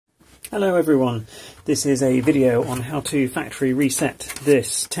Hello everyone, this is a video on how to factory reset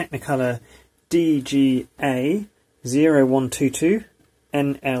this Technicolor DGA0122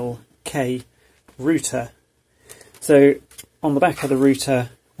 NLK router. So on the back of the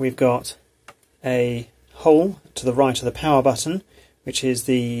router we've got a hole to the right of the power button, which is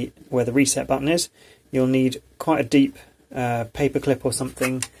where the reset button is. You'll need quite a deep paper clip or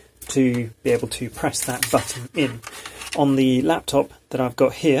something to be able to press that button in. On the laptop that I've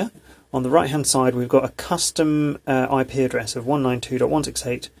got here, on the right hand side we've got a custom IP address of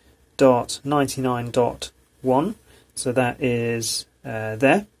 192.168.99.1, so that is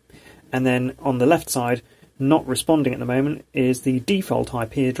there. And then on the left side, not responding at the moment, is the default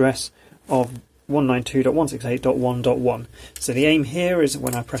IP address of 192.168.1.1. So the aim here is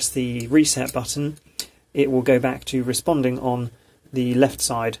when I press the reset button, it will go back to responding on the left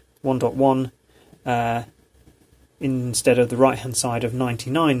side 1.1 instead of the right hand side of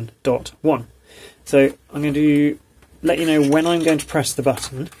 99.1. So I'm going to let you know when I'm going to press the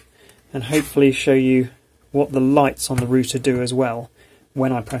button and hopefully show you what the lights on the router do as well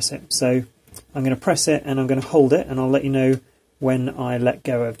when I press it. So I'm going to press it and I'm going to hold it, and I'll let you know when I let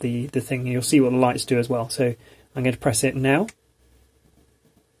go of the thing. You'll see what the lights do as well. So I'm going to press it now,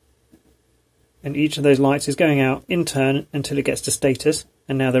 and each of those lights is going out in turn until it gets to status,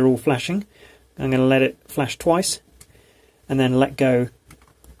 and now they're all flashing. I'm going to let it flash twice and then let go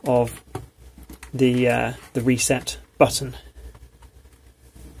of the reset button.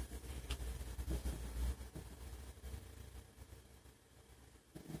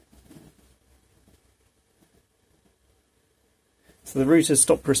 So the router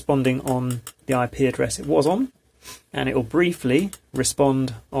stopped responding on the IP address it was on, and it will briefly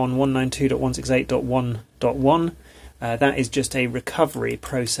respond on 192.168.1.1. That is just a recovery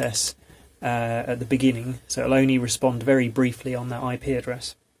process at the beginning, so it'll only respond very briefly on that IP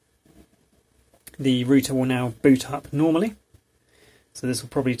address. The router will now boot up normally, so this will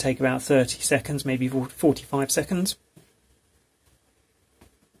probably take about 30 seconds, maybe 45 seconds.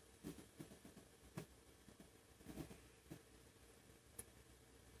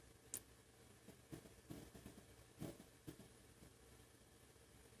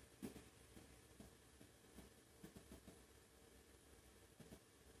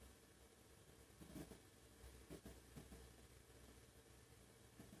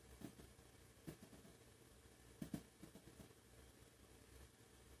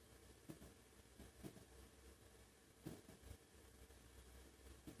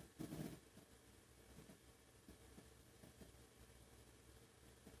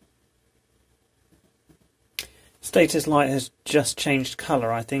 Status light has just changed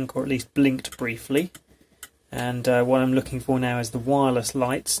colour, I think, or at least blinked briefly. And what I'm looking for now is the wireless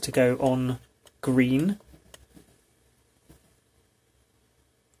lights to go on green.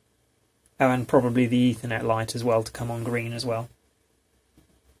 Oh, and probably the Ethernet light as well to come on green as well.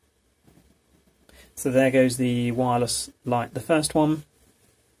 So there goes the wireless light, the first one,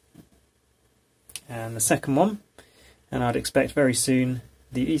 and the second one. And I'd expect very soon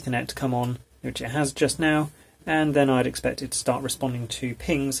the Ethernet to come on, which it has just now. And then I'd expect it to start responding to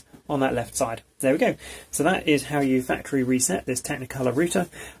pings on that left side. There we go. So that is how you factory reset this Technicolor router.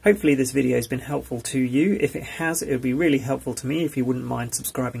 Hopefully this video has been helpful to you. If it has, it would be really helpful to me if you wouldn't mind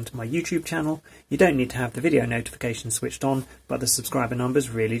subscribing to my YouTube channel. You don't need to have the video notifications switched on, but the subscriber numbers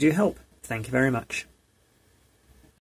really do help. Thank you very much.